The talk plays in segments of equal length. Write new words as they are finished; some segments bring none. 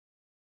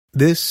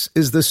This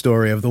is the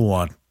story of the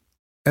one.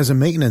 As a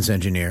maintenance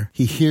engineer,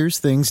 he hears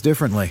things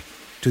differently.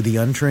 To the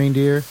untrained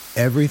ear,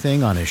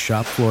 everything on his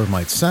shop floor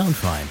might sound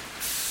fine,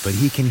 but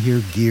he can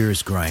hear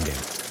gears grinding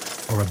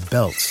or a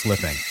belt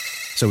slipping.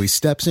 So he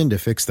steps in to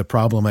fix the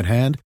problem at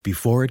hand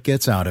before it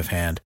gets out of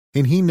hand.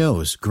 And he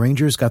knows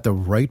Grainger's got the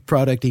right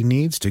product he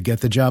needs to get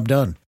the job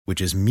done,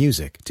 which is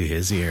music to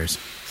his ears.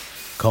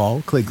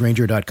 Call, click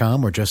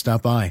Grainger.com, or just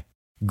stop by.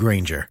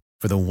 Grainger,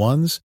 for the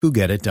ones who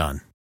get it done.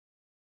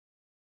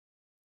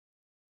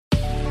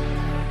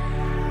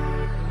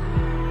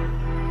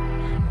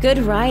 Good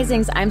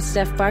risings, I'm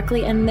Steph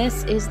Barkley, and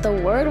this is the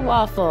Word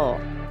Waffle.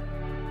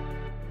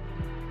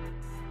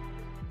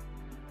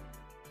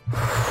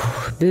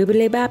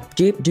 Boobity bop,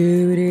 jeep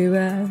doobity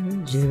bop,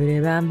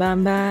 jibbity bam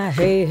bam ba,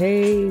 hey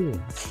hey.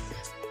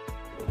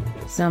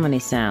 So many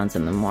sounds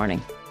in the morning.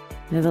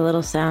 They're the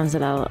little sounds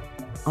that I'll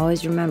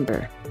always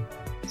remember,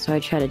 so I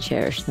try to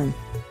cherish them.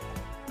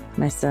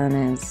 My son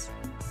is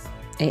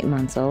 8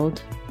 months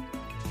old,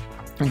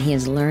 and he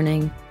is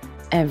learning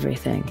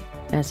everything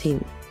as he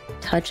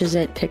touches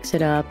it, picks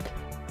it up,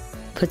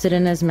 puts it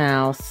in his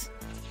mouth,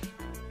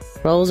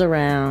 rolls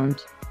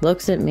around,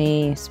 looks at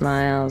me,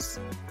 smiles.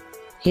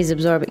 He's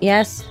absorbing.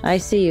 Yes, I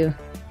see you.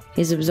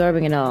 He's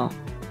absorbing it all.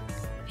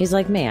 He's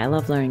like me. I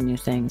love learning new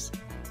things.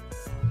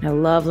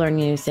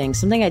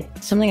 Something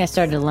I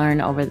started to learn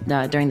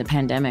during the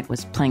pandemic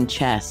was playing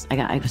chess.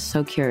 I was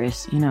so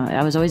curious.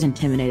 I was always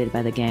intimidated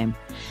by the game.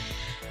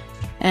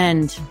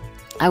 And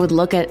I would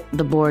look at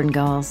the board and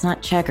go, it's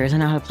not checkers. I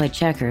know how to play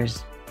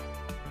checkers.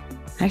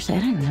 Actually,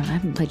 I don't even know. I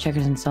haven't played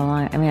checkers in so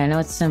long. I mean, I know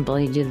it's simple.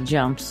 You do the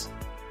jumps.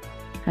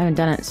 I haven't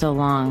done it in so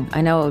long.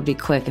 I know it would be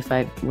quick if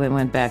I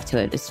went back to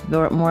it. It's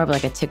more of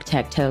like a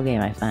tic-tac-toe game,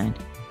 I find.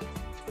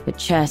 But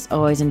chess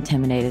always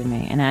intimidated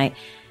me. And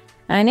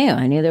I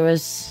knew there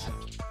was,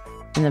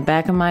 in the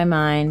back of my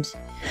mind,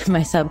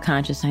 my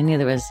subconscious, I knew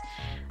there was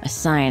a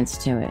science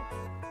to it.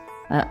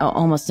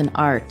 Almost an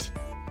art.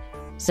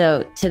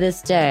 So to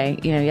this day,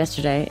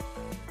 yesterday,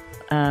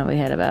 we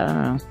had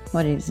about,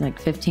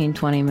 15,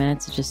 20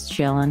 minutes of just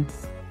chilling.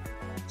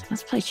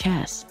 Let's play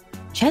chess.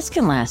 Chess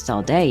can last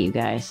all day, you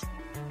guys.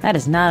 That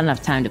is not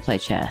enough time to play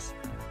chess.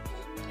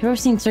 You ever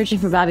seen Searching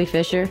for Bobby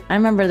Fischer? I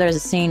remember there's a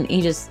scene,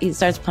 he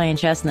starts playing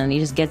chess and then he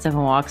just gets up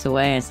and walks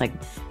away, and it's like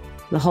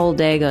the whole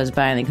day goes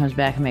by and he comes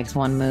back and makes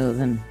one move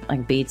and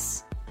like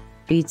beats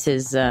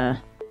his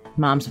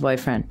mom's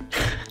boyfriend.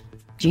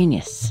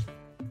 Genius.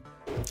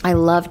 I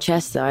love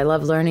chess though. I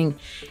love learning,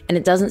 and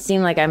it doesn't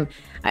seem like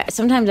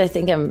sometimes I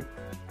think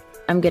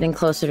I'm getting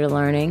closer to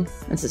learning,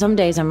 and so some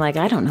days I'm like,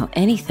 I don't know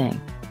anything.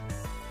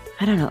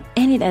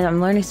 I'm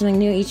learning something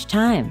new each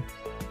time.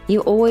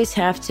 You always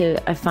have to,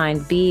 I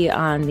find,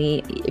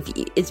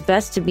 it's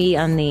best to be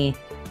on the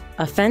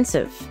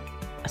offensive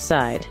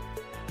side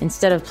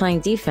instead of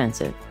playing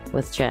defensive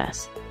with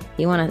chess.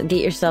 You want to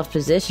get yourself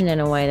positioned in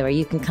a way where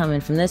you can come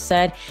in from this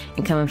side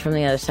and come in from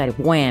the other side.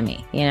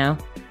 Whammy,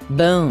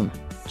 boom,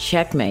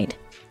 checkmate.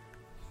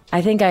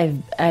 I think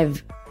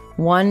I've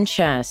won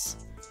chess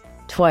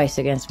twice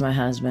against my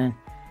husband,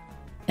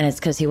 and it's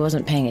because he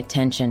wasn't paying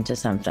attention to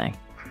something.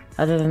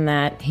 Other than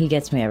that, he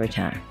gets me every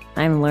time.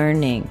 I am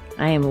learning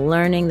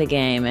the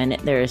game, and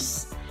I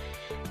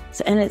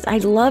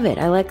love it.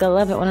 I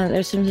love it when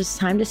there's some just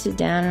time to sit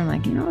down and I'm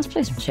like, let's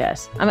play some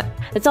chess.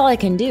 That's all I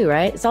can do,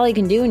 right? It's all you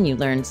can do when you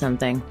learn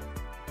something.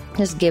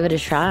 Just give it a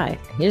try.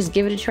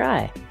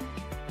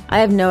 I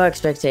have no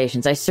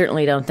expectations. I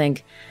certainly don't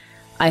think,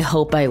 I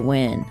hope I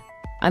win.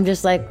 I'm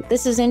just like,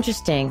 this is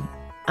interesting.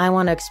 I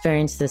want to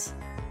experience this.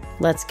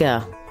 Let's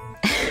go.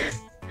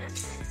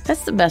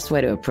 That's the best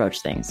way to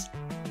approach things.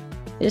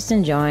 Just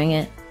enjoying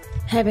it.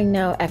 Having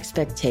no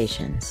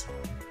expectations.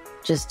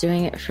 Just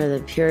doing it for the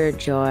pure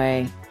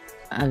joy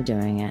of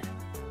doing it.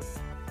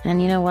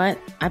 And you know what?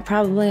 I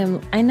probably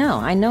am. I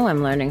know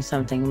I'm learning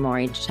something more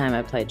each time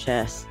I play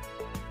chess.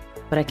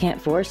 But I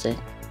can't force it.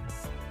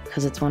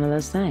 Because it's one of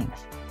those things.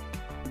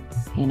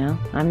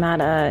 I'm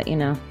not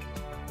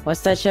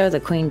what's that show? The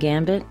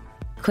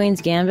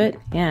Queen's Gambit?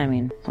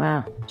 Yeah,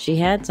 wow. She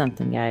had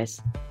something,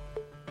 guys.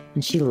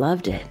 And she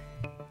loved it.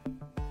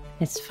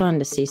 It's fun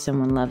to see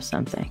someone love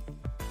something.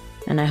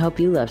 And I hope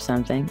you love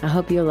something. I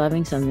hope you're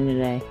loving something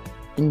today.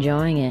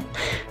 Enjoying it.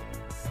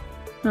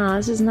 Oh,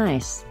 this is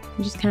nice.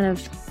 I'm just kind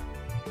of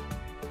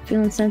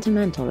feeling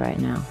sentimental right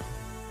now.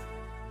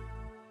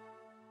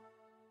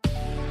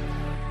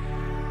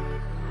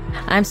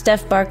 I'm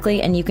Steph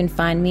Barkley, and you can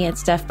find me at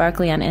Steph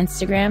Barkley on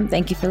Instagram.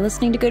 Thank you for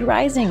listening to Good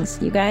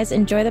Risings. You guys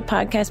enjoy the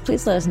podcast.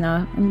 Please let us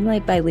know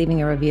by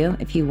leaving a review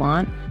if you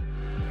want.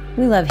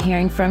 We love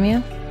hearing from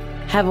you.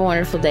 Have a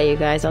wonderful day, you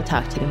guys. I'll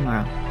talk to you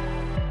tomorrow.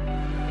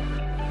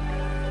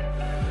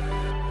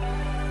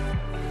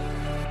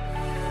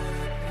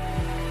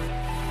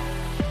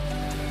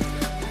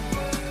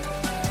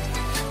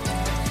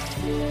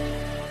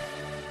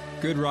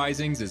 Good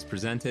Risings is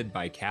presented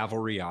by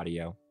Cavalry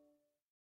Audio.